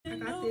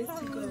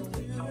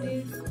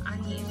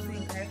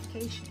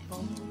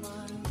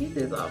foundation. Keep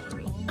this off of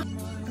me.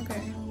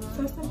 Okay,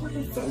 so something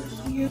is so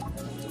cute.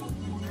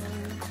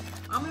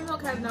 Almond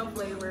milk has no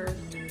flavor.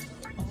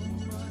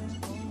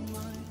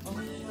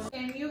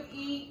 Can you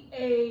eat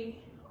a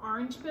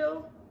orange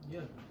peel?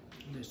 Yeah,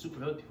 they're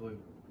super healthy for you.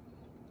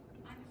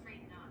 I'm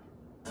afraid not.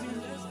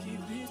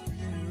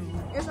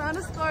 It's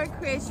underscore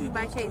creations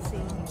by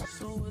Casey.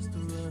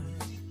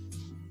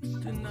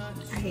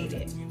 I hate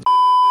it.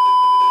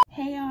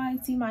 Hey y'all,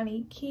 it's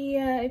Imani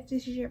Kia. If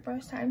this is your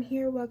first time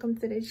here, welcome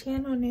to the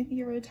channel. And if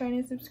you're a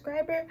returning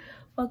subscriber,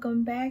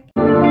 welcome back.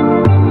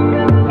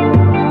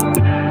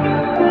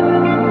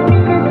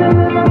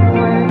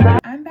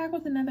 I'm back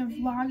with another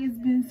vlog. It's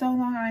been so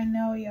long, I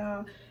know,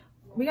 y'all.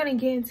 We're gonna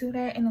get into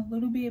that in a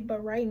little bit,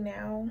 but right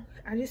now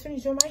I just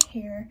finished doing my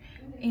hair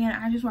and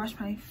I just washed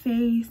my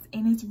face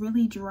and it's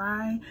really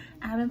dry.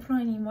 I haven't put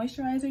on any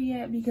moisturizer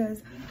yet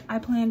because I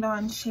planned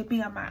on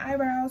shaping up my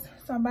eyebrows,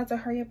 so I'm about to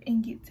hurry up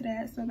and get to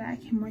that so that I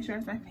can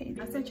moisturize my face.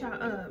 I set y'all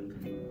up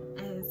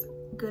as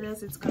good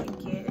as it's gonna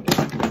get,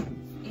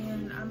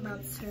 and I'm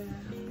about to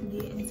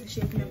get into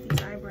shaping up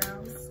these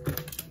eyebrows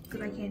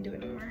because I can't do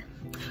it anymore.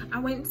 I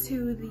went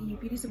to the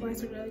beauty supply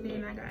store the other day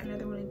and I got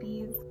another one of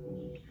these.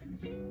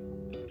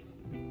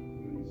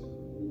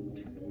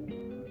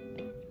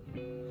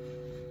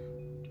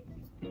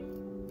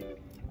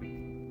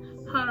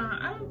 Hold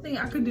on, I don't think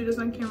I could do this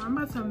on camera. I'm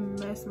about to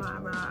mess my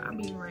eyebrow. I'll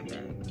be right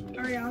back.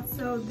 All right, y'all,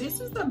 so this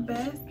is the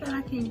best that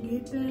I can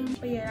get them.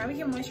 But yeah, now we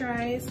can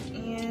moisturize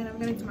and I'm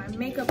gonna do my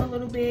makeup a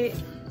little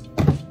bit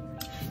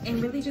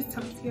and really just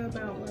talk to you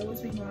about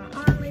what's been going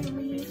on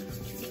lately.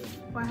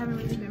 Well, I haven't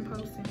really been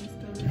posting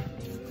stuff.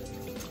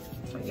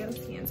 But yeah,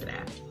 let's get into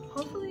that.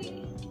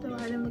 Hopefully the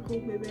lighting look a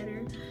little bit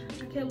better.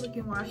 I kept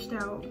looking washed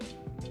out.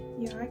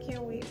 Yeah, I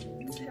can't wait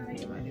to tell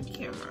you my new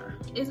camera.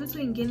 It's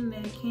between getting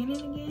the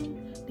Canon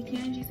again, the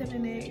Canon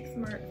G7X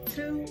Mark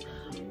II,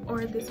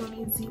 or the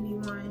Sony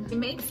ZV-1. It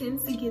makes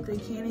sense to get the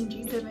Canon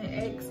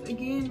G7X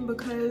again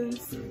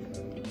because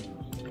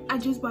I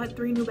just bought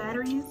 3 new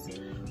batteries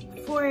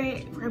for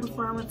it right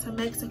before I went to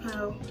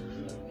Mexico.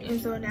 And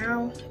so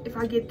now if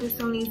I get the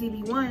Sony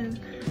ZV-1,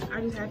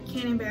 I just have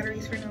Canon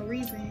batteries for no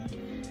reason.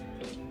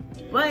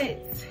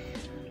 But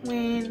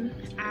when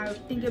I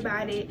think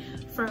about it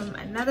from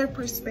another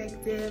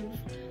perspective,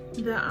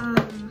 the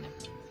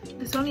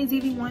Sony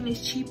ZV-1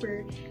 is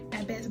cheaper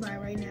at Best Buy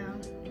right now.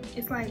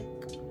 It's like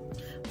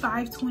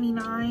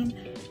 $529,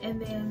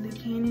 and then the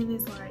Canon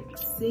is like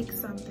 $6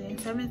 something,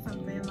 $7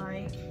 something.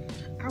 Like,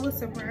 I was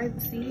surprised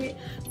to see it,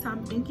 so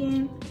I'm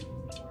thinking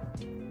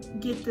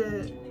get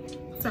the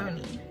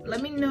Sony.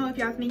 Let me know if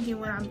y'all thinking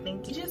what I'm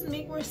thinking. It just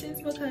make more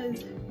sense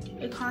because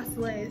it costs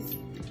less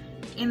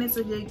and it's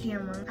a good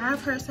camera.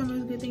 I've heard some of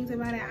the good things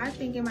about it. I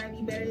think it might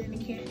be better than the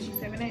Canon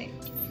G7X.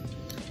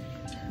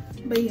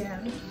 But yeah,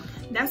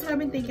 that's what I've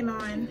been thinking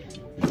on.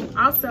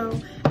 Also,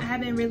 I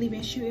haven't really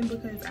been shooting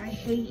because I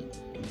hate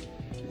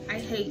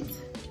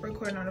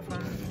recording on the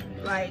phone.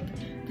 Like,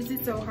 this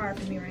is so hard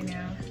for me right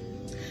now.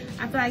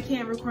 I feel like I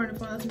can't record on the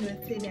phone unless I'm doing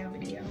a sit down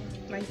video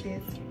like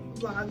this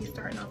vlog is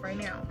starting off right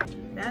now.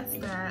 That's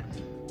that.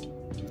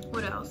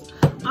 What else?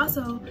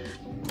 Also,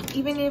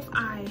 even if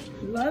I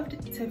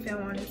loved to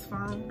film on this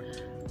phone,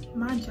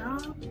 my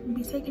job would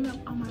be taking up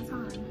all my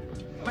time.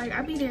 Like,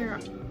 I be there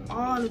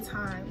all the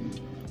time,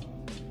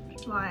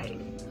 like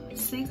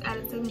 6 out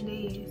of 7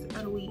 days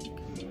of the week.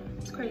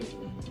 It's crazy.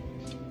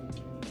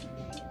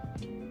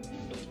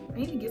 I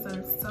need to get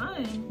some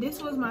sun.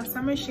 This was my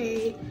summer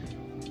shade.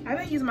 I've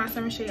been using my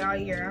summer shade all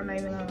year. I'm not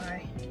even gonna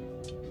lie.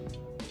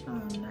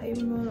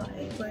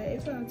 But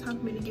it's time for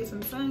me to get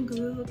some sun because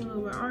it's looking a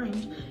little bit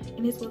orange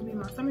and it's supposed to be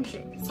my summer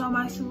shade. So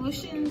my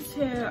solution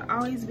to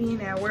always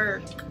being at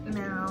work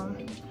now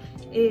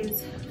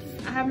is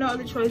I have no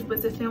other choice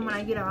but to film when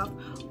I get off,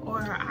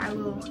 or I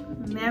will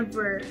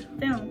never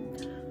film.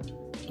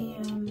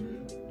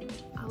 And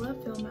I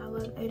love filming, I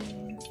love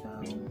editing, so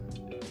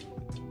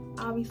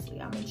obviously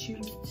I'm gonna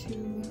choose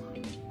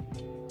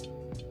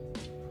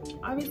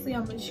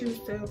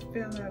to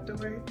film after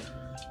work.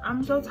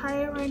 I'm so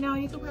tired right now,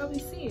 you can probably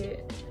see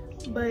it,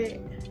 but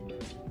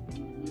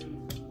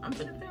I'm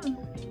gonna film.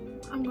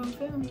 I'm gonna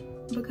film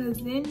because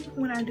then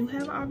when I do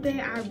have an off day,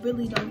 I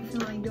really don't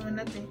feel like doing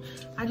nothing.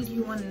 I just be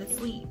wanting to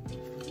sleep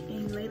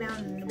and lay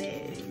down in the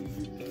bed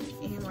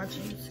and watch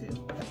YouTube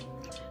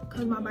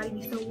because my body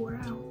be so wore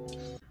out.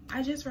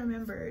 I just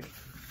remembered.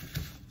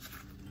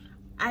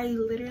 I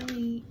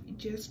literally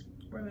just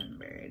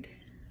remembered.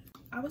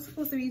 I was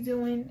supposed to be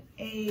doing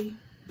a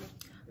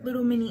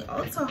little mini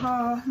Ulta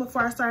haul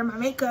before I started my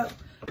makeup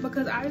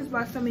because I just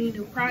bought so many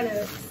new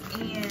products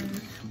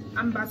and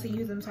I'm about to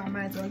use them, so I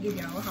might as well give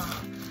y'all a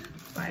haul.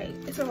 Like,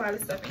 it's a lot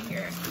of stuff in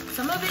here.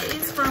 Some of it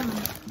is from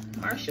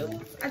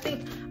Marshalls. I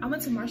think I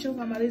went to Marshalls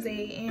on Mother's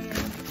Day and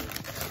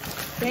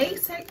they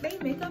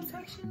makeup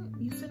section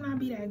used to not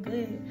be that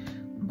good,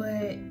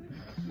 but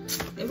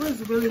it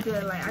was really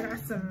good. Like, I got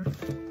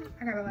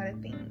a lot of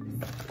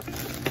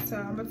things. So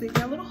I'm about to give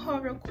y'all a little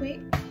haul real quick.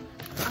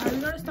 We're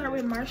gonna start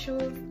with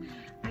Marshalls.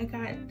 I I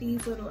got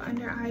these little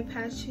under eye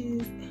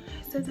patches.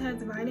 It says it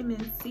has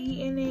vitamin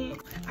C in it.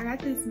 I got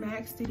this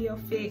MAC Studio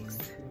Fix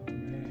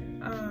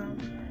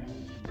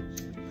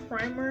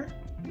primer.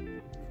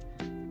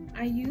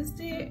 I used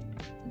it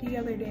the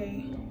other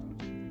day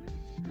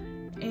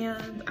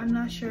and I'm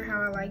not sure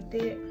how I liked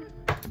it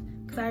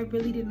because I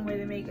really didn't wear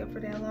the makeup for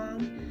that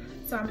long.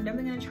 So I'm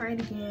definitely gonna try it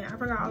again. I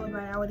forgot all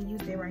about it. I would have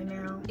used it right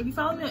now. If you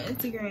follow me on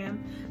Instagram,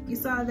 you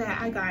saw that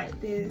I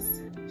got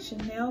this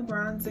Chanel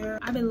bronzer.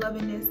 I've been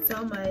loving this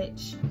so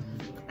much.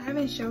 I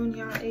haven't shown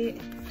y'all it.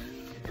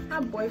 My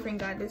boyfriend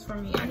got this for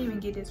me. I didn't even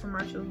get this from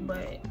Marshalls,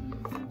 but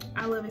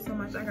I love it so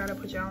much. I gotta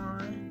put y'all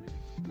on.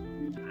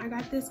 I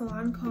got this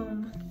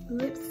Lancome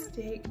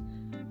lipstick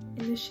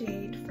in the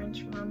shade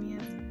French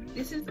Romance.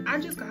 This is, I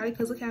just got it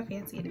because look how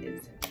fancy it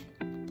is.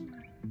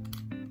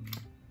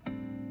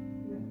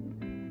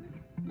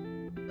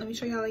 Let me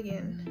show y'all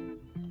again.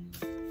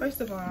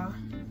 First of all,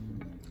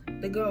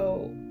 the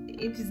gold,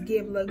 it just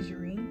gives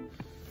luxury.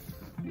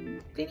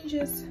 Then you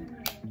just,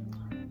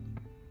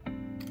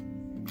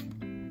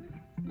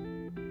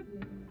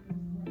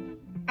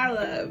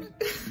 I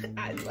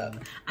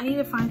need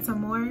to find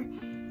some more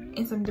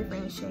in some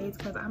different shades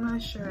because I'm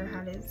not sure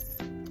how this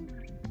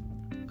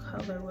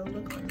color will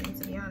look on me,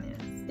 to be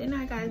honest. Then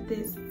I got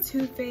this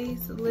Too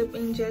Faced lip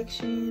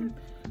injection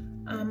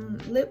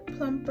lip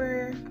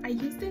plumper. I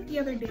used it the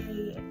other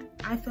day.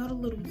 I felt a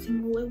little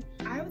tingle.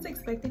 I was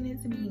expecting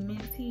it to be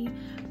minty,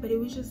 but it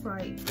was just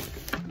like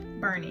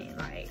burning,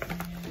 like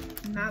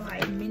not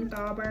like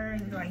menthol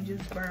burn, like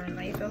just burn.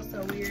 Like it felt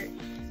so weird,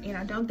 and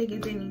I don't think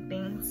it's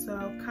anything,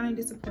 so kind of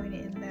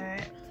disappointed in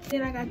that.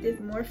 Then I got this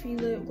Morphe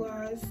lip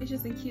gloss. It's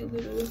just a cute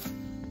little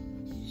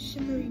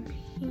shimmery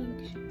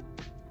pink,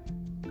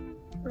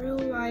 real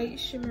light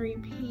shimmery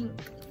pink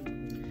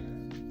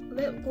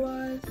lip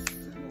gloss.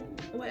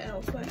 What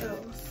else?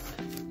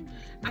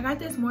 I got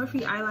this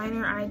Morphe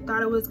eyeliner. I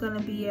thought it was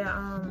gonna be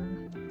a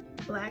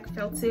black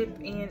felt tip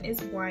and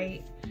it's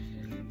white.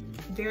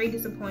 Very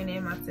disappointed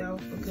in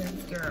myself because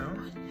girl,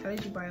 how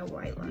did you buy a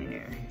white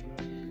liner?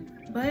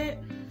 But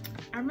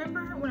I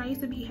remember when I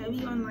used to be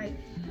heavy on like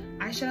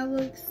eyeshadow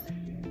looks,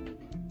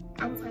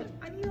 I was like,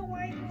 I need a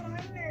white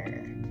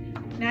liner.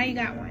 Now you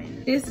got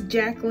one. This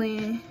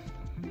Jacqueline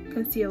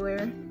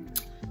concealer,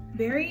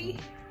 very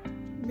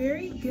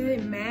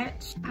good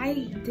match.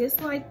 I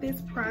dislike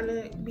this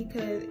product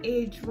because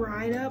it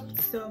dried up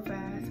so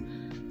fast.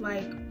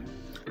 Like,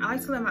 I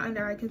like to let my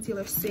under eye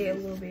concealer sit a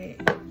little bit.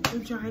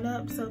 It dried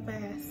up so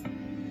fast,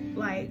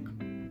 like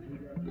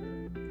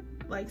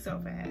so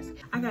fast.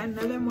 I got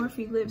another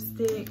Morphe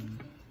lipstick.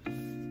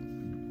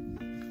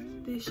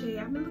 This shade,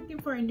 I've been looking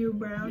for a new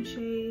brown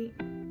shade,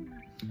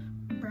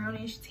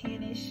 brownish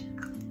tannish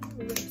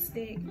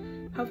lipstick.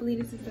 Hopefully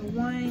this is the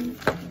one,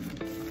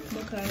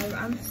 because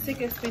I'm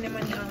sick of spending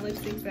money on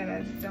lipsticks that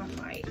I don't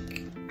like.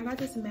 I got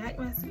this MAC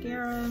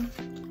mascara.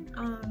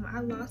 I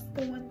lost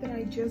the one that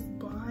I just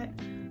bought.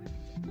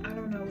 I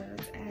don't know where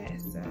it's at,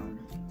 so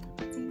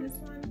see this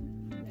one,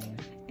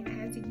 and I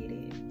had to get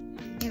it.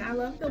 And I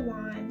love the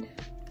wand.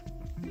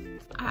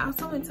 I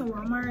also went to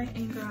Walmart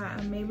and got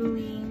a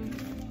Maybelline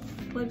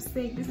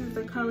lipstick. This is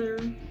the color.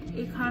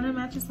 It kind of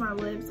matches my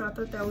lips, so I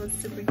thought that was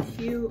super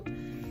cute.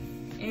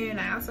 And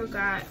I also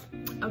got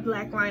a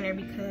black liner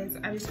because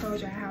I just told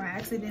you how I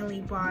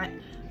accidentally bought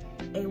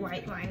a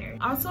white liner.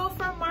 Also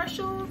from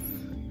Marshalls,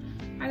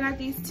 I got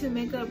these two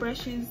makeup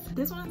brushes.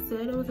 This one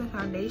said it was a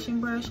foundation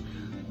brush,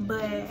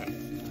 but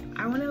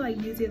I want to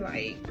like use it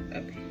like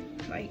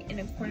in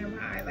the corner of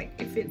my eye. Like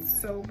it fits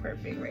so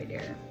perfect right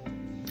there.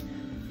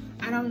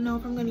 I don't know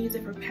if I'm gonna use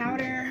it for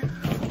powder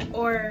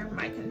or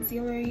my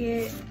concealer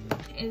yet.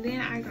 And then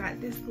I got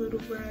this little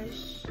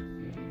brush.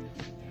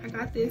 I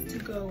got this to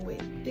go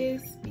with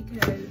this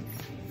because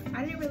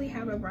I didn't really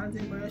have a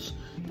bronzing brush.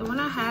 The one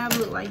I have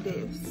looked like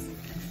this.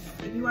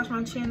 If you watch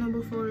my channel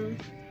before,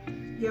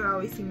 you'll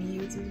always see me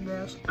use this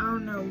brush. I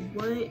don't know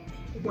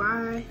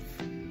why.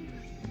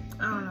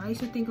 I don't know. I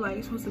used to think like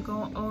it's supposed to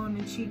go on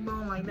the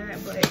cheekbone like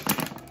that, but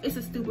it's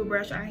a stupid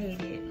brush. I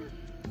hate it.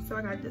 So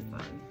I got this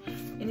one.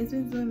 And it's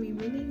been doing me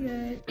really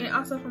good. And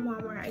also from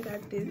Walmart, I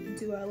got this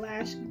Duo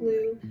Lash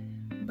Glue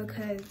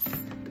because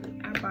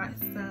I bought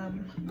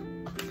some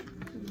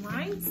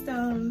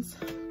rhinestones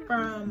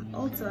from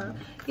Ulta.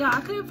 Yeah,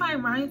 I couldn't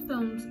find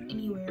rhinestones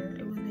anywhere.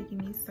 It was making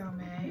me so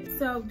mad.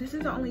 So this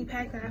is the only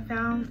pack that I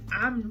found.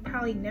 I'm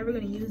probably never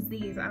gonna use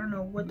these. I don't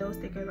know what those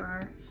stickers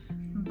are,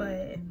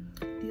 but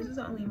these are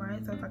the only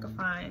rhinestones I could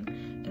find.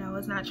 And I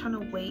was not trying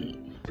to wait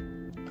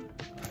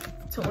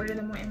to order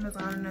them on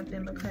Amazon or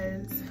nothing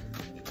because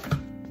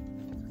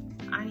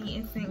I need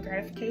instant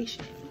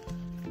gratification.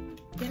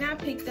 Then I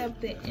picked up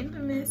the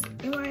infamous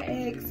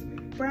NYX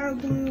brow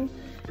glue.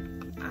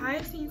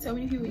 I've seen so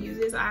many people use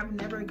this. I've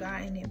never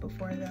gotten it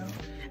before though.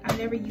 I've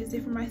never used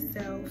it for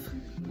myself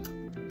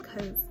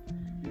because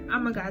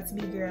I'm a got to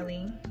be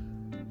girly.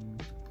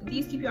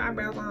 These keep your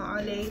eyebrows on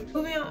all day.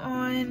 Moving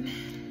on,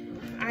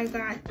 I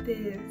got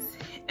this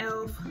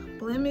e.l.f.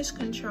 Blemish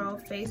Control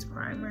Face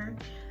Primer.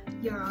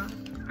 Y'all,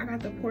 I got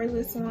the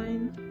poreless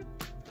one.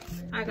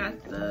 I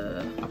got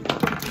the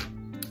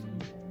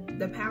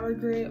Power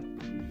Grip.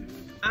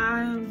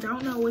 I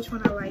don't know which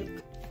one I like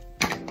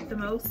the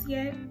most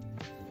yet.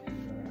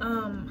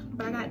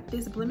 But I got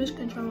this blemish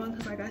control one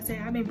because, like I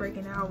said, I've been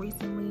breaking out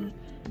recently,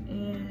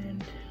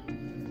 and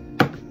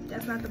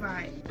that's not the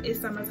vibe. It's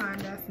summertime.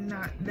 That's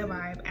not the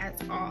vibe at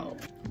all.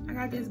 I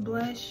got this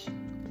blush.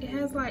 It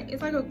has like,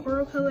 it's like a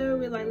coral color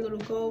with like little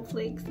gold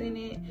flakes in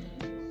it.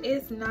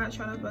 It's not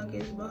trying to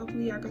focus, but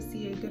hopefully y'all can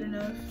see it good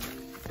enough.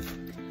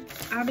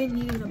 I've been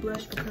needing the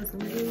blush because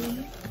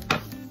lately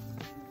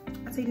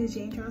I take this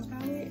Jane Charles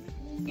palette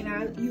and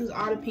I use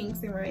all the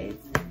pinks and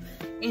reds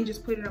and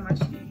just put it on my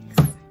cheeks.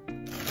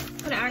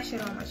 Put an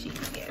eyeshadow on my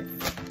cheeks, yes.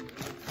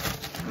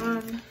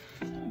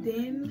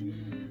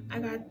 Then I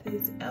got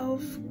this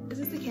e.l.f. Is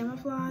this the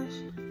Camouflage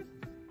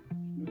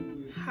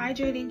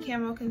Hydrating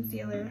Camo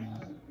Concealer.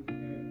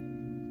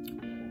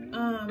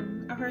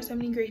 I've heard so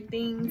many great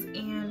things,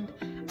 and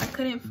I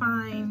couldn't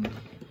find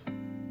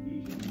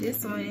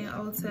this one in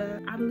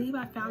Ulta. I believe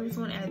I found this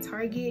one at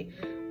Target,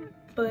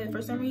 but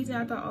for some reason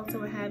I thought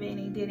Ulta would have it and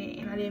they didn't,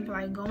 and I didn't feel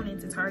like going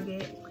into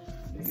Target.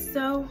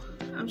 So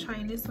I'm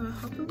trying this one.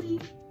 Hopefully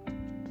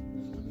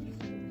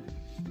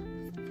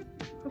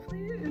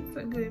it's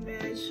a good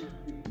match.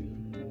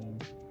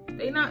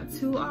 They're not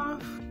too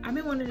off. I've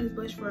been wanting this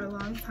blush for a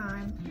long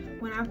time.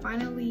 When I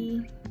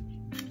finally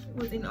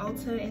was in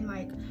Ulta and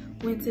like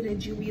went to the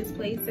Juvia's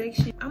Place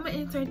section, I'm gonna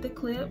insert the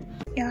clip.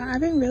 Yeah,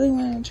 I've been really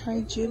wanting to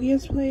try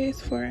Juvia's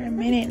Place for a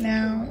minute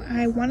now.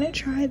 I want to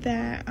try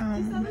that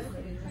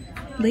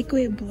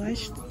liquid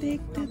blush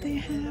stick that they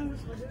have,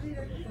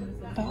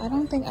 but I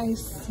don't think I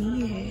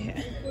see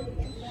it.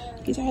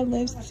 These are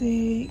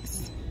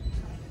lipsticks.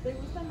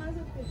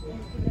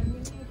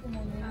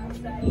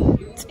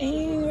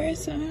 Dang,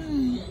 where's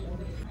some?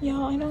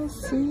 Y'all, I don't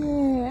see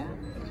it.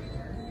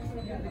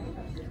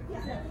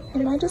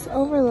 Am I just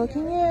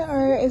overlooking it,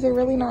 or is it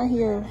really not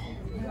here?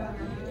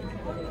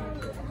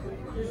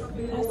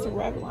 That's the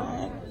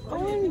Revlon.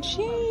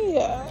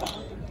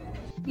 OMG.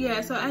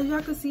 Yeah, so as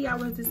y'all can see, I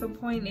was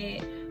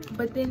disappointed.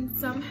 But then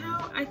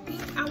somehow, I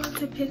think I went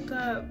to pick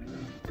up,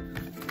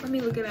 let me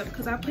look it up,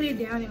 because I put it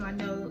down in my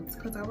notes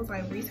because I was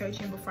like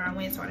researching before I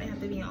went, so I didn't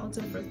have to be in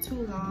Ulta for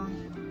too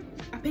long.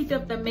 I picked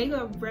up the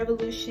Mega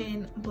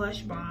Revolution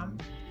Blush Balm.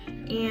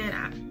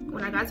 And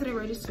when I got to the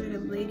register, the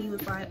lady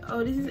was like,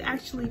 oh, this is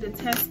actually the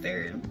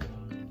tester.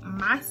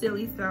 My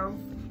silly self,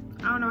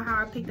 I don't know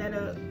how I picked that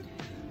up,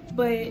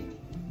 but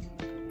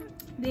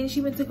then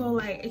she went to go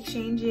like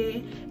exchange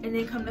it, and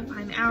then come to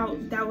find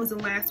out that was the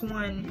last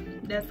one.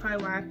 That's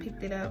probably why I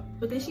picked it up.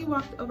 But then she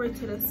walked over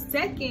to the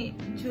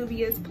second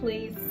Juvia's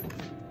Place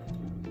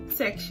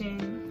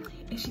section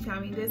and she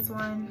found me this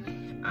one.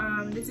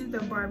 This is the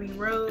Barbie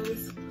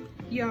Rose.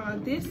 Y'all,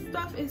 this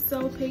stuff is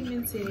so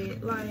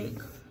pigmented.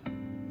 Like,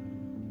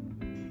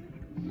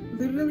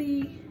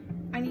 literally,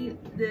 I need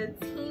the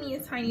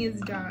teeniest,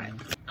 tiniest dot.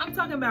 I'm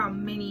talking about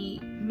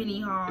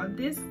mini haul.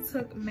 This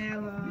took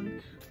mad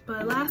long.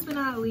 But last but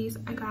not least,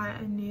 I got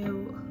a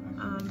new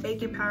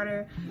baking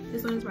powder.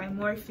 This one is by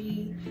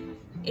Morphe.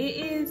 It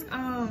is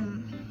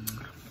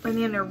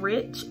banana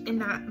rich and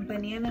not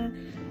banana,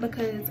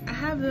 because I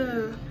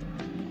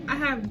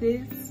have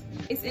this.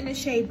 It's in the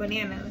shade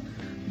banana,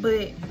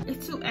 but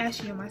it's too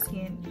ashy on my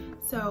skin.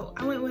 So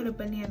I went with a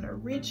banana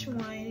rich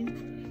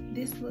one.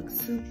 This looks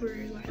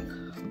super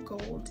like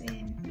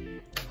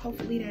golden.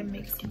 Hopefully that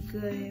mixes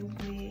good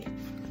with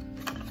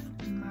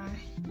my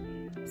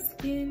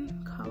skin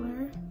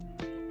color.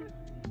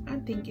 I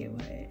think it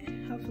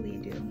would. Hopefully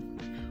it do.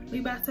 We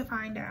about to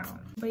find out.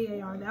 But yeah,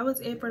 y'all, that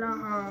was it for the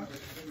haul.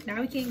 Now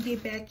we can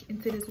get back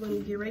into this little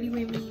get ready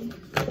with me,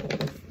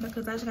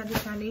 because I just got this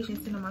foundation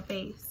sitting on my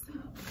face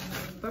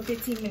for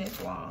 15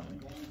 minutes long.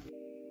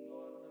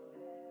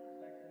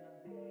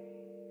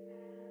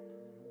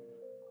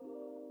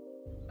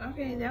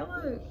 Okay, that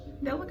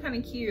look kind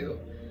of cute,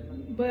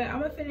 but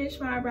I'm gonna finish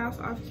my eyebrows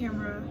off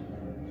camera.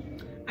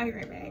 I'll be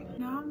right back.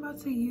 Now I'm about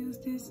to use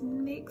this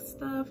NYX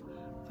stuff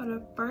for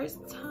the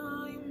first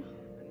time.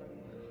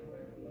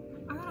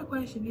 I got a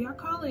question. Do y'all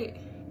call it,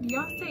 do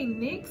y'all say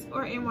NYX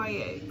or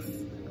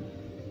NYX?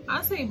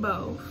 I say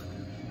both.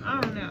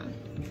 I don't know.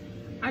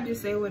 I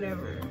just say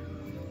whatever.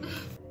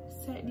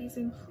 Set these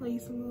in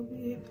place a little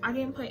bit. I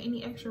didn't put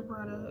any extra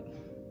product.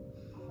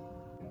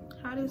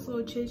 How this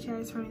little chit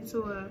chat turn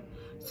into a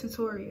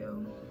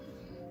tutorial?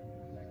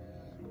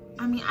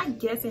 I mean, I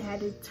guess it had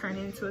to turn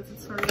into a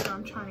tutorial.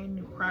 I'm trying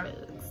new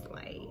products.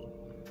 Like,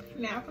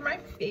 now for my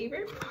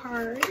favorite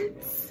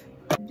parts.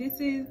 This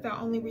is the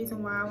only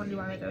reason why I want to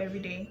do my makeup every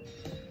day.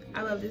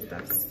 I love this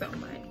stuff so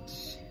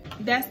much.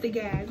 That's the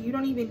gag. You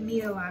don't even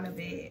need a lot of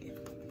it.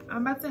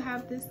 I'm about to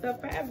have this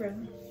stuff forever.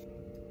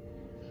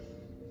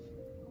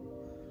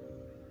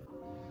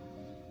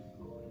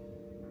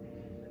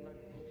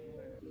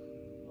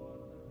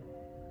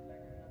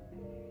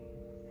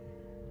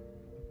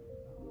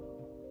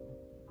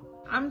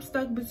 I'm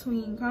stuck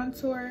between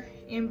contour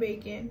and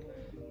baking.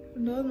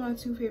 Those are my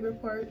two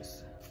favorite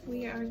parts.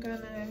 We are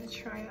gonna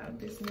try out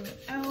this new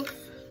e.l.f.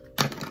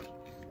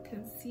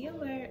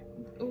 concealer.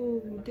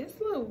 Oh, this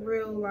look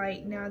real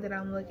light now that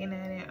I'm looking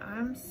at it.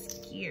 I'm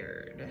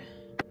scared.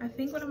 I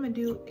think what I'm gonna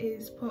do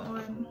is put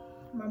on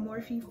my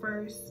Morphe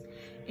first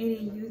and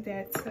then use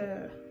that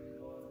to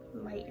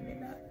lighten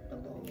it up a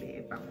little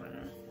bit if I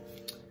wanna.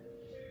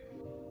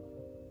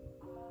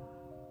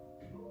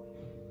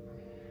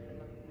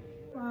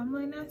 While I'm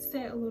letting that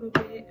set a little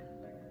bit,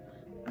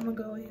 I'm gonna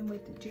go in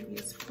with the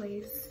Juvia's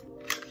Place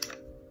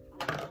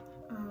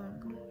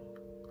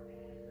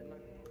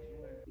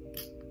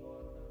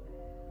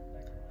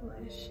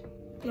blush.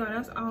 Yo,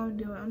 that's all I'm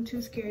doing. I'm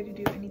too scared to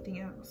do anything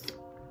else.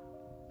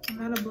 I'm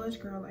not a blush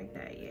girl like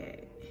that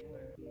yet.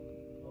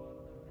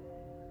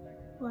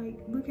 Like,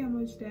 look how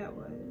much that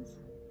was.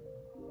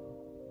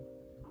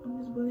 I'm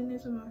just blending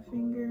this with my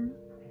finger.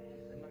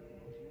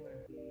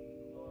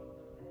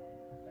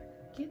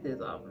 Get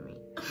this off of me.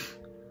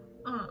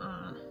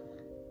 Are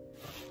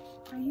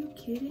you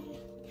kidding?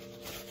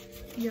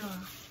 Yeah.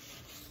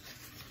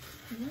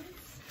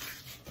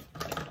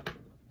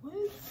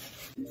 What?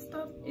 This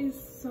stuff is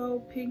so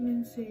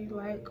pigmented.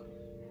 Like,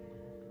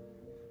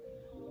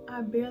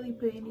 I barely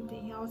put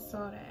anything. Y'all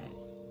saw that.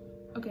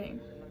 Okay.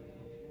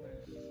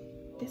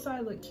 This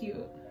side look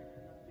cute.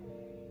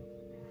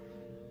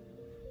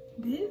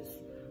 This?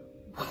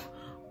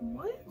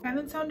 What? Kind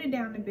of toned it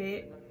down a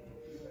bit.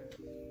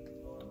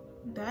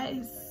 That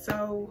is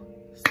so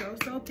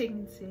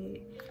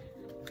pigmented.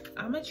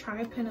 I'm gonna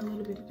try putting a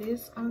little bit of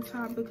this on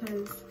top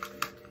because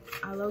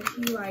I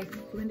low-key like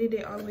blended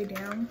it all the way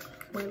down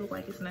where it look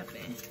like it's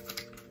nothing.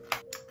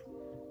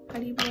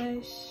 Putty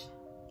blush.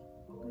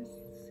 Let's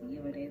see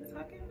what they're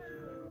talking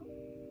about.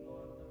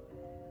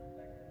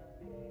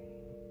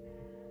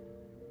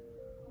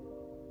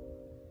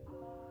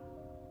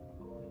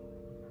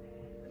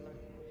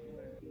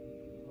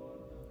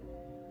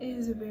 It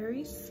is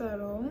very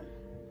subtle.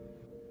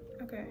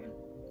 Okay,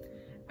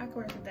 I can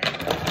work with that.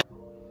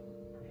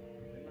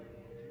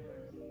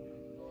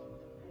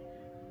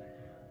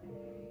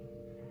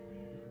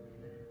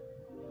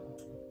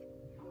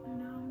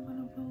 Now I'm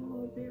gonna put a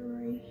little bit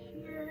right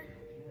here.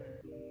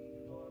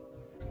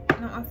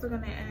 And I'm also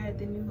gonna add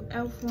the new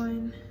e.l.f.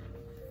 one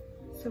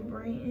to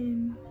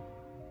brighten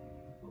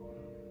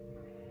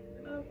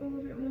up a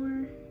little bit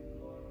more.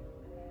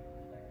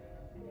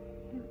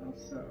 And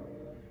also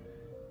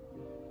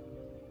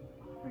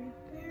right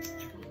there.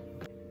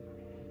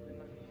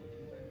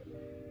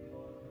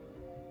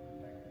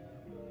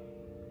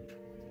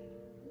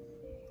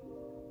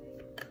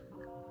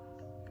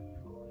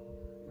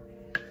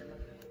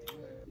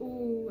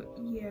 Oh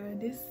yeah,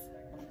 this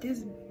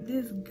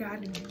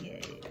gotta be it.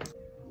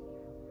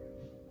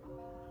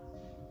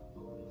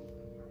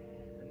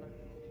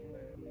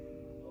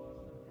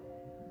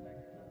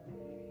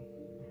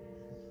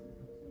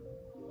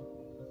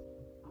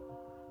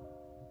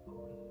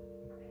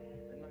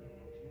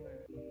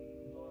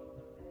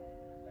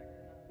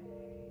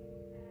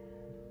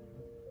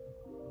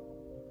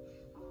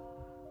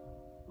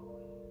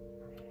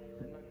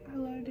 I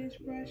love this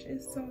brush,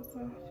 it's so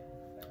soft.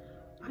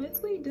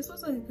 Honestly, this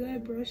was a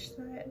good brush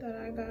set that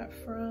I got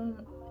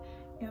from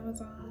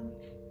Amazon.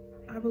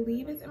 I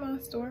believe it's in my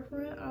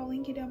storefront. I'll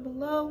link it down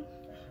below.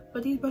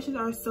 But these brushes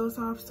are so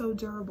soft, so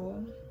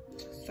durable,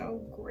 so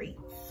great.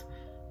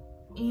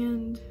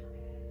 And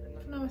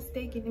if I'm not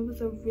mistaken, it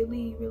was a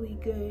really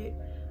good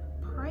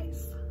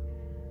price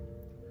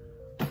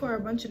for a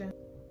bunch of them.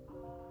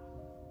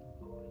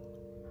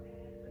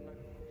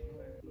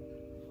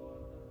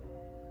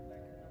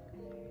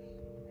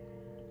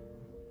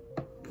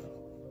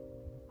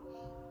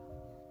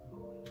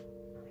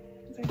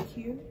 Is that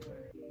cute?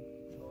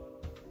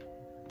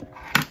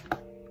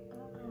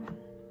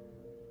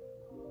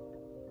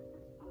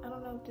 I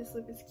don't know if this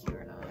lip is cute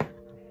or not. I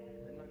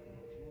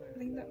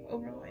think the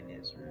overline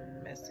is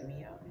messing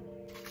me up.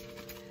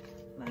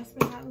 Last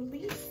but not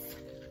least,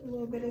 a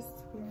little bit of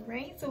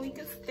spray so we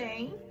can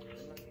stay.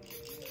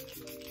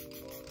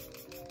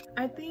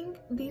 I think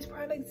these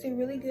products are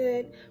really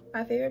good.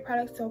 My favorite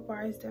product so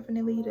far is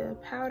definitely the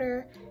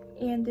powder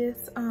and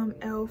this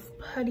e.l.f.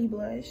 putty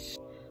blush.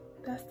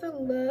 That's the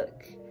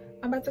look.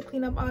 I'm about to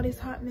clean up all this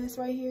hotness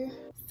right here.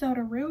 So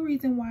the real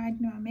reason why I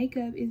do my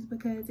makeup is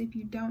because if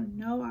you don't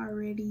know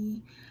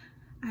already,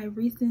 I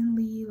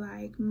recently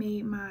like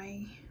made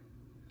my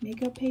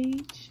makeup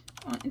page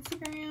on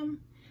Instagram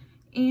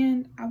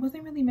and I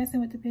wasn't really messing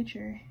with the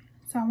picture.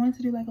 So I wanted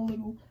to do like a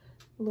little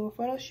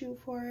photo shoot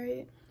for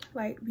it.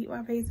 Like beat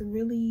my face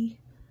really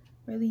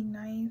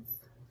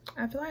nice.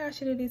 I feel like I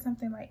should have did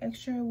something like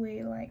extra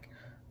with like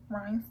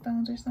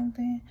rhinestones or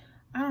something.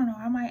 I don't know,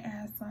 I might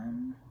add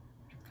some.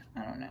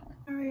 I don't know.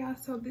 Alright y'all,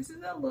 so this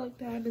is the look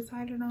that I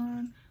decided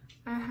on.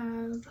 I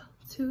have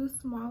two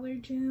smaller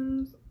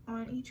gems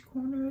on each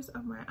corners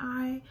of my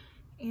eye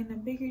and a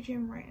bigger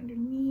gem right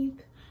underneath.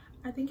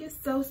 I think it's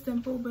so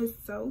simple but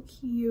so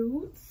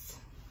cute.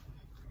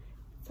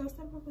 So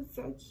simple but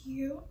so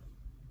cute.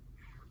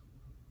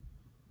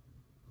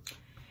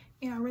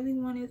 And I really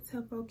wanted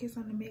to focus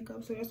on the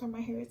makeup, so that's why my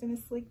hair is in a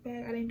slick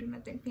bag. I didn't do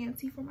nothing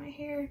fancy for my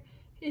hair.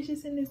 It's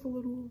just in this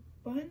little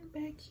bun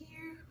back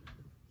here.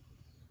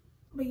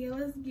 But yeah,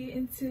 let's get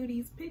into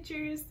these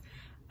pictures.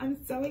 I'm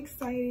so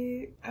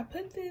excited. I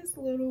put this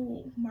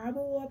little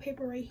marble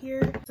wallpaper right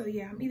here. So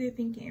yeah, I'm either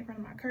thinking in front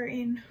of my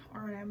curtain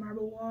or that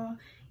marble wall.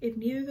 If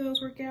neither of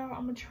those work out,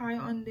 I'm gonna try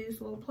on this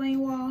little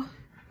plain wall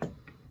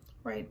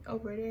right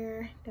over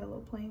there, that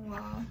little plain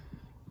wall.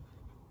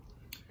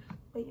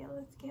 But yeah,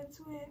 let's get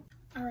into it.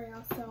 All right,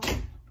 y'all, so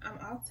I'm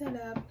all set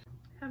up.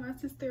 I have my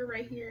sister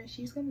right here, and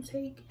she's gonna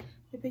take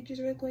the pictures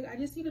real quick. I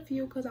just need a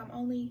few because I'm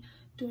only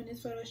doing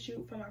this photo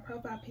shoot for my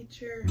profile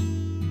picture.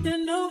 You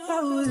know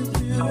how it's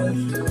beautiful.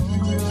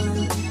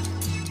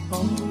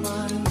 Oh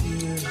my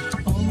dear,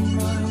 oh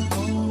my,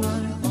 oh my,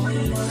 oh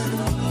my,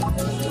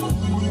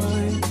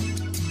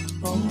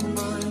 oh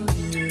my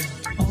dear,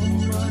 oh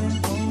my,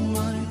 oh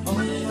my, oh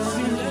my.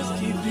 See, let's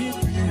keep it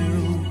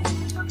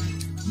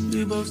real.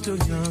 We both still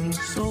young,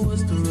 so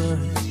what's the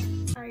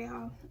rush? Alright,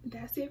 y'all,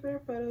 that's it for the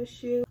photo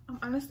shoot. I'm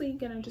honestly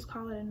gonna just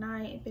call it a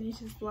night and finish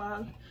this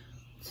vlog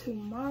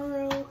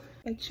tomorrow.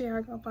 Make sure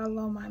y'all go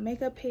follow my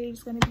makeup page.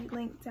 It's gonna be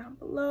linked down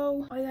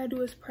below. All you gotta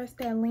do is press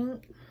that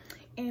link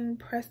and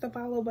press the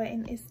follow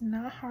button. It's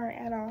not hard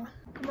at all.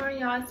 Good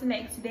morning, y'all. It's the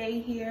next day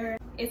here.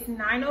 It's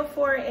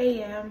 9:04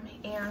 a.m.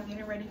 and I'm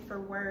getting ready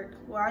for work.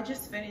 Well, I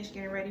just finished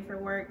getting ready for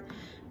work,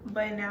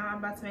 but now I'm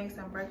about to make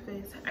some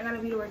breakfast. I gotta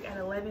be to work at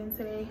 11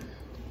 today,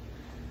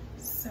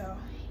 so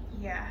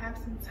yeah, I have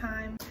some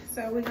time.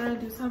 So we're gonna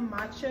do some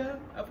matcha,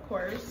 of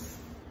course.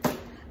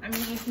 I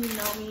mean, if you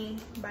know me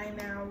by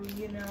now,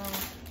 you know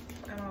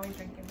I'm always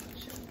drinking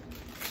matcha.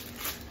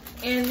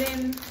 And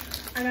then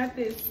I got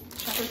this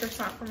chocolate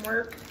croissant from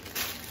work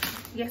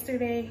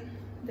yesterday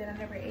that I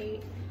never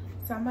ate.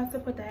 So I'm about to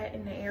put that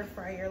in the air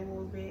fryer a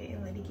little bit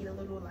and let it get a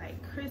little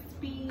like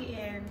crispy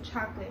and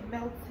chocolate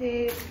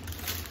melted.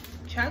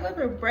 Chocolate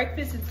for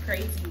breakfast is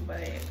crazy,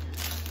 but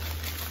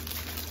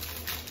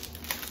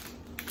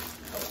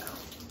oh well.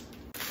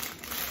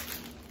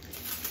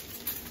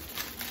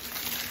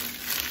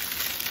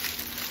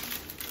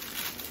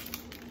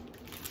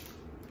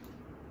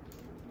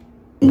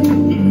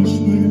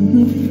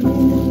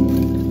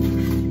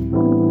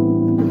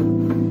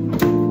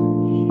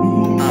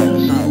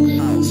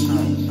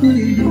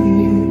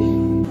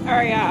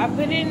 Alright, y'all, I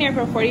put it in there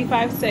for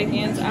 45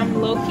 seconds. I'm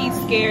low-key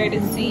scared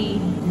to see.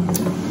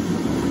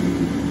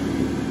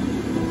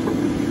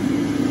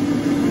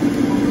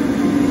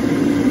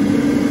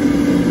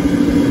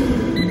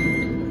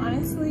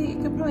 Honestly,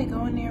 it could probably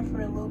go in there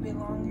for a little bit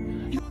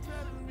longer.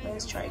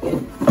 Let's try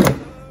again.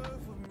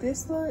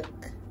 This look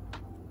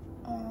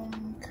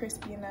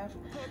crispy enough.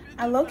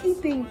 I low-key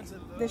think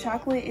the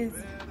chocolate is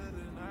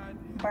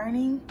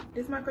burning.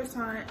 This is my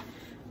croissant.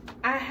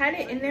 I had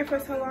it in there for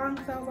so long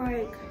because I was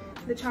like,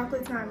 the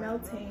chocolate's not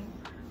melting,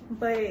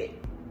 but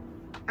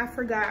I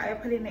forgot I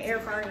put it in the air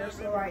fryer,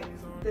 so like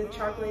the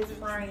chocolate is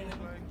frying,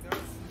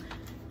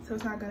 so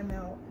it's not gonna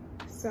melt.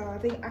 So I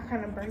think I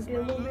kind of burnt it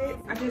a little bit.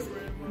 I just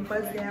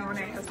buzzed down on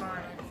that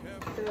croissant.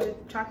 The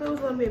chocolate was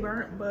a little bit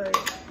burnt, but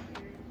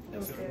it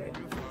was good.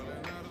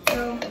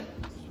 So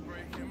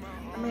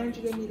my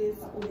manager gave me this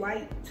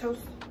white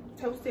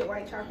toasted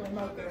white chocolate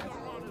mocha.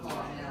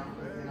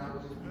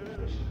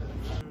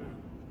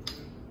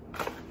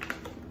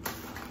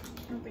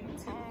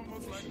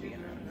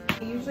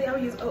 Usually I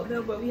would use oat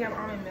milk, but we have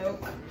almond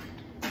milk.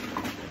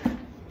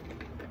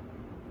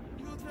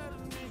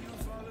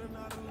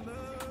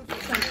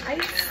 Some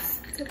ice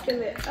to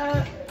fill it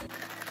up.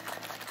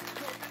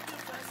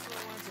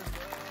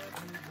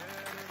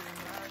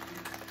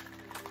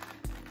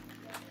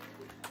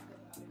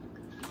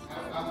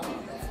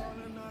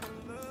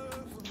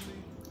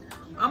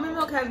 Almond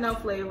milk has no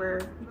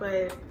flavor,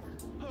 but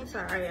it's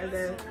alright, I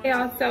guess.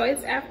 Y'all, so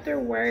it's after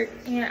work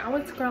and I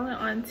was scrolling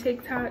on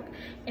TikTok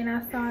and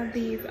I saw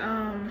these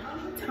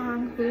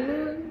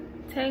Tanghulu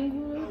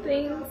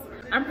things.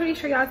 I'm pretty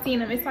sure y'all seen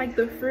them. It's like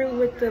the fruit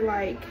with the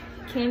like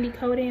candy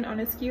coating on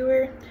a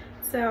skewer.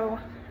 So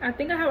I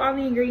think I have all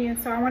the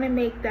ingredients, so I want to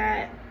make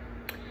that.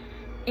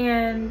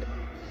 And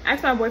I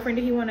asked my boyfriend,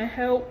 did he want to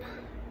help?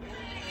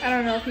 I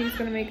don't know if he's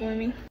gonna make it with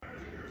me.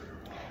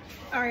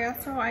 Alright, y'all,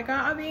 so I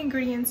got all the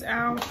ingredients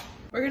out.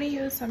 We're gonna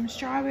use some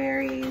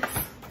strawberries.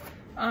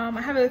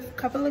 I have a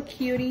couple of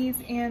cuties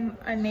and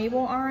a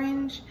navel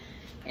orange,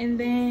 and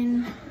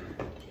then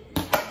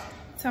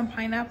some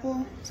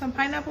pineapple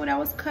that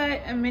was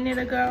cut a minute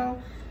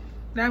ago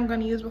that I'm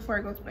gonna use before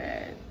it goes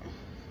bad.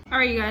 All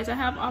right, you guys, I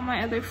have all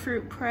my other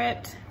fruit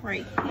prepped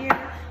right here.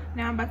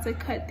 Now I'm about to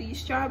cut these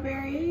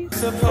strawberries.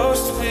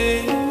 Supposed to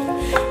be,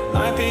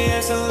 might be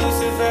as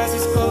elusive as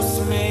it's close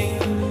to me.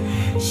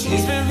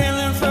 She's been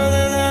feeling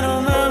further than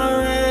her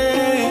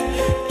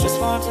memory. Just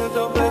want to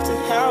go back to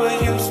how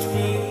it used to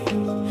be.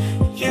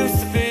 Used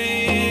to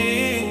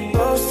be,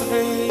 supposed to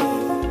be,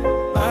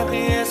 might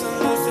be as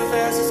elusive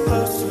as it's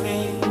close to me.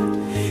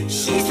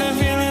 She's been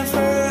feeling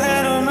further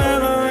than her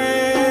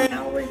memory.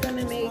 Now we're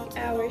gonna make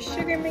our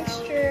sugar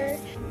mixture.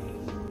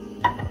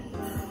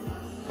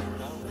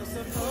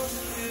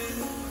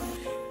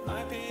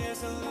 Might be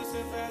as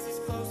elusive as it's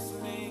close to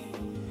me.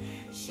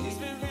 She's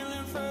been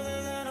feeling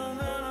further than her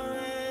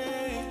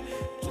memory.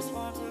 Just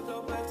want to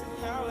go back to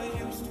how it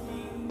used to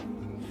be.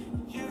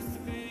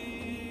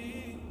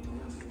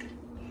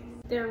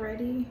 they're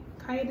ready.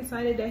 Kaya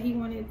decided that he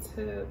wanted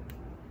to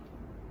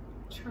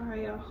try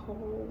a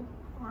whole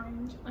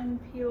orange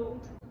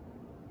unpeeled.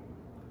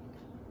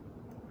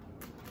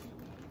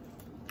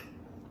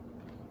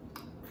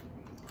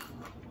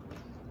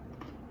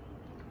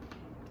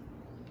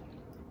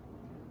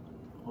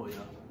 Oh yeah.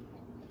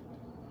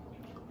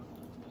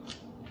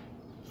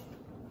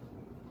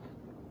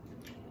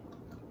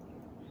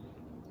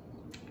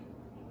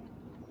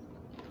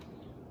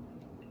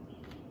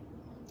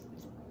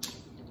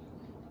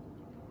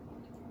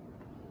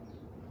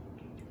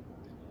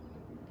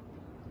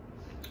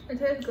 It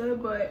tastes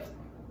good, but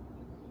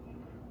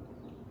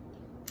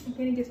it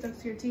can't get stuck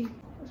to your teeth.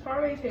 The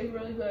strawberry tastes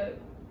really good.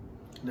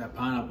 That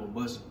pineapple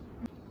busting.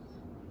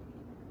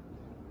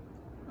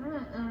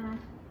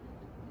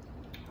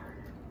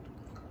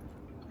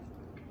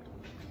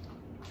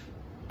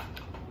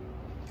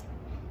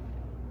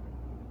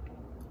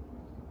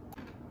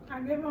 I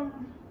give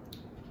them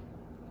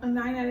a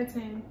 9 out of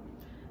 10.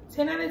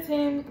 10 out of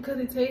 10 because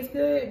it tastes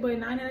good, but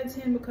 9 out of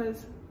 10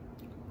 because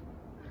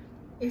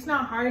it's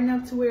not hard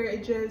enough to where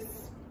it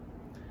just,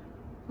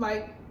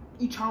 like,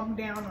 you chomp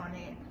down on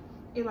it.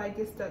 It, like,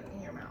 gets stuck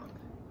in your mouth,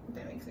 if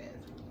that makes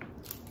sense.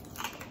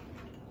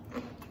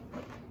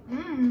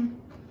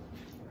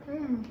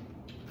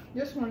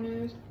 This one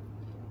is,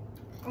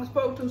 I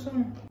spoke too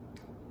soon.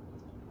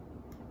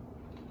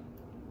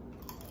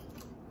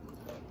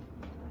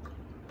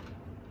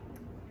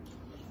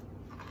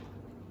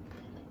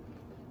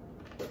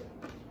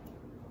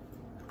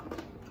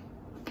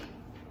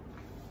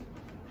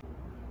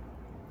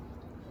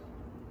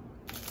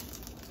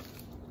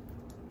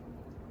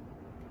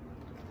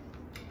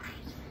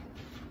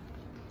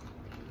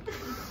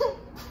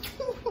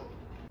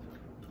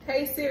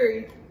 Hey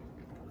Siri.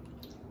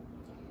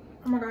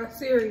 Oh my God,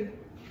 Siri.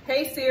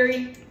 Hey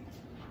Siri.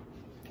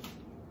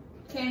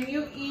 Can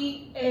you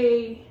eat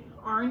a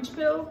orange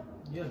peel?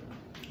 Yeah,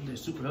 they're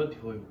super healthy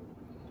for you.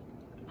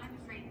 I'm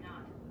afraid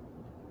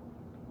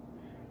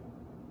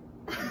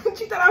not.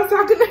 She thought I was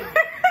talking to her.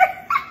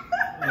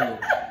 Oh.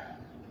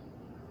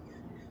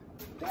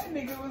 That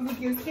nigga was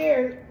looking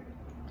scared.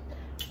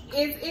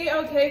 Is it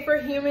okay for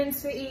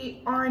humans to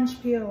eat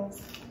orange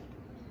peels?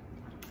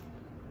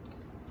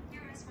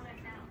 Here's what I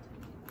found.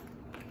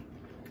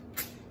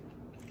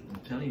 I'm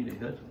telling you, they're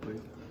healthy for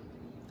you.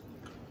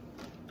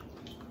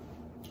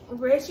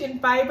 Rich in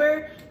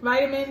fiber,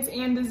 vitamins,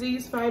 and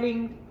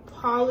disease-fighting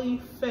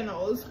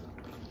polyphenols.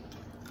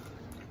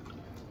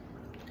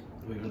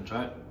 Are you gonna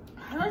try it?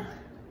 Huh?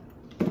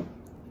 You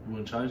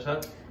wanna try this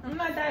out? I'm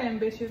not that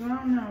ambitious. I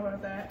don't know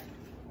about that.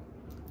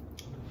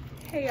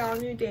 Hey y'all,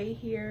 new day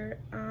here.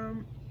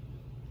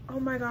 Oh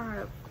my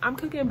God, I'm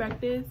cooking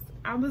breakfast.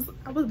 I was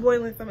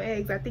boiling some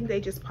eggs. I think they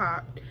just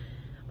popped.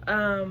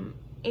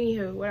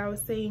 Anywho, what I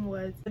was saying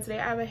was today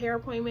I have a hair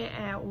appointment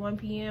at 1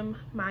 p.m.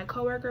 My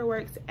coworker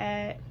works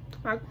at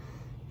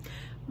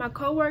my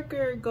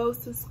coworker goes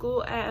to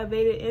school at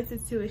Appt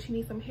Institute and she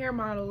needs some hair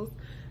models.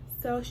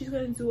 So she's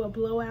gonna do a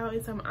blowout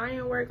and some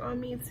iron work on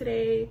me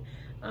today.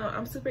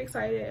 I'm super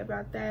excited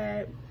about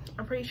that.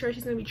 I'm pretty sure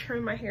she's gonna be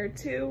trimming my hair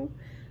too.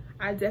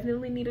 I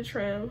definitely need a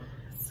trim.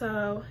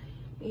 So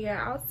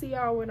yeah, I'll see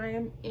y'all when I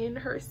am in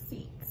her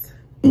seat.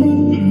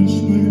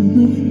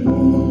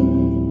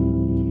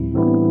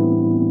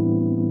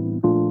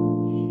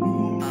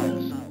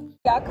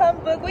 Y'all come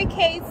book with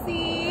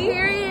Casey.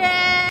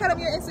 Period. Put up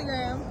your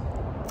Instagram.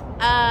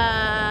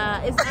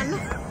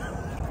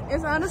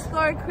 It's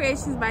underscore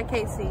creations by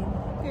Casey.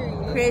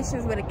 Period.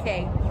 Creations with a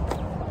K.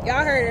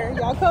 Y'all heard her.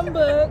 Y'all come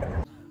book.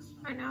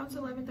 Right now it's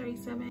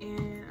 11:37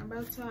 and I'm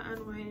about to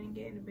unwind and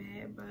get into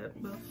bed.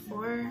 But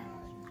before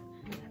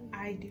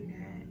I do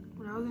that,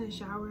 when I was in the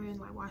shower and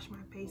like wash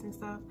my face and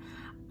stuff,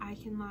 I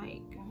can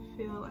like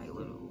feel like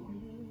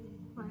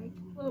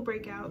little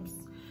breakouts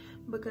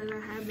because I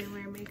have been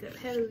wearing makeup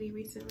heavily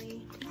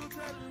recently.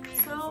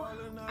 So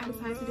I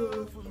decided to do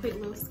a quick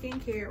little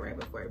skincare right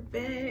before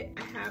bed.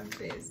 I have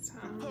this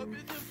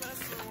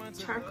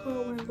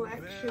charcoal and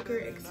black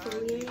sugar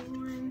exfoliating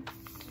one.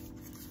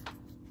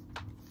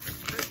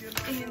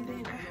 And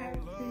then I have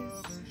this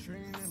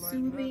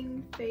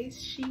soothing face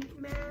sheet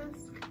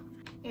mask.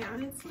 And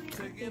honestly, I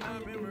think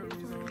I'm gonna do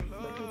this one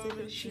because it's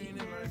a sheet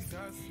mask.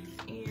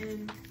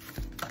 And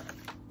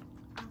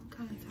I'm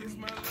kind of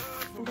tired.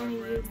 I'm gonna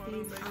use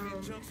these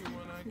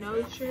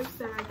nose strips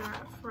that I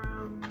got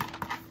from,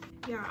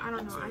 yeah, I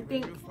don't know. I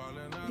think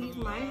these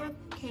might have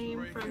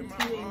came from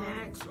TJ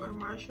Maxx or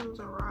Marshalls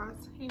or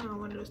Ross. You know,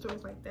 one of those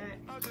stores like that.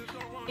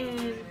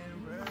 And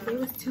it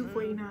was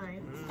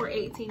 $2.49 for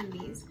 18 of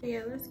these. So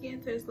yeah, let's get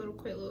into this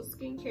quick little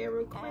skincare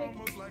real quick.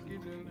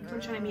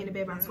 I'm trying to be in the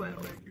bed by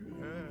 12.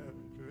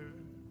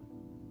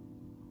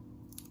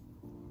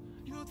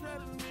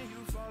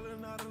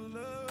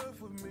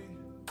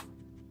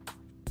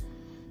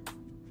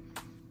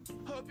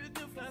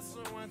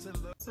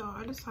 So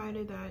I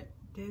decided that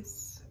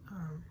this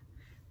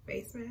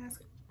face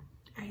mask,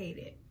 I hate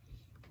it.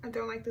 I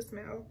don't like the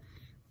smell.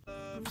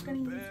 I'm just gonna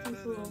use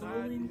this little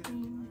rolling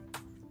thing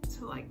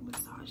to like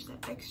massage the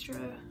extra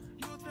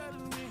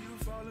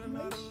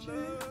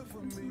moisture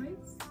into my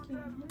skin.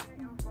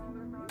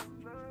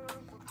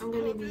 I'm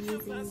gonna be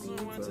using these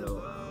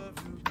little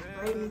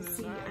vitamin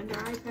C under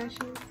eye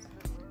patches.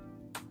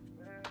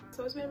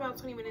 So it's been about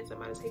 20 minutes.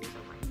 I'm about to take these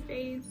on my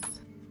face.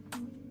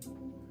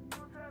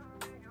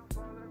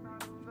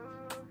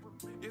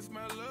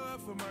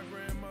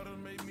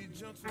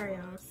 Alright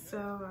y'all, so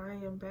I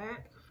am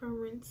back from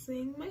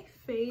rinsing my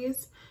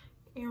face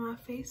and my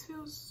face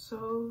feels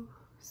so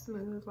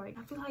smooth. Like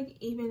I feel like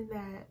even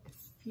that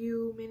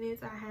few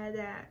minutes I had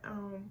that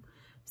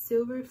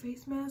silver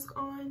face mask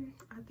on,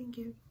 I think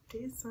it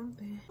did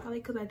something. Probably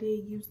because I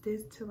did use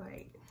this to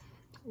like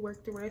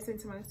work the rest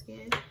into my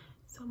skin,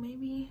 so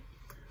maybe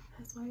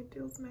that's why it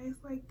feels nice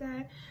like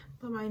that.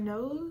 But my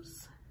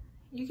nose,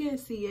 you can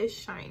see it's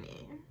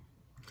shining.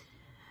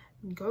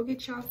 Go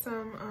get y'all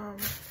some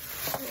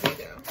there we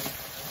go,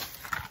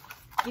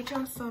 get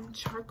y'all some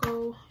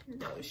charcoal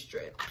nose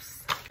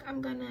strips.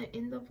 I'm gonna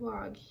end the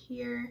vlog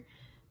here.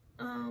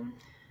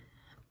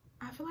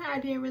 I feel like I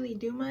didn't really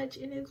do much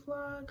in this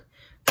vlog,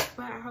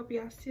 but I hope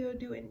y'all still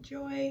do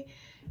enjoy.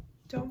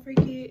 Don't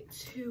forget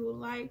to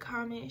like,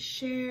 comment,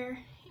 share,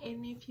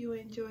 and if you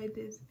enjoyed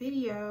this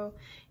video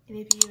and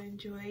if you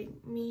enjoyed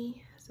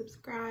me,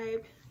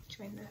 subscribe,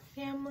 join the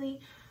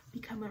family,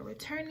 become a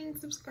returning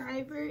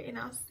subscriber, and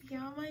I'll see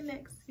y'all in my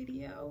next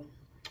video.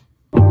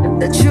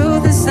 The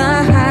truth is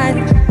not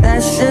hiding,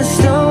 that's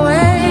just the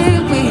way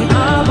we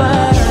are.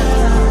 But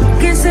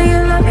can't say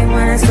you love me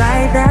when it's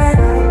like that.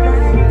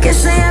 Can't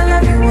say I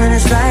love you when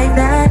it's like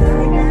that.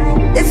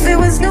 If it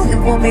was new, it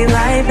won't be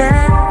like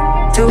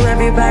that. To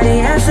everybody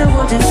else, it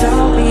will just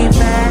show me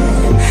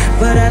back.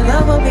 But I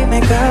love when we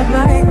make up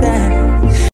like that.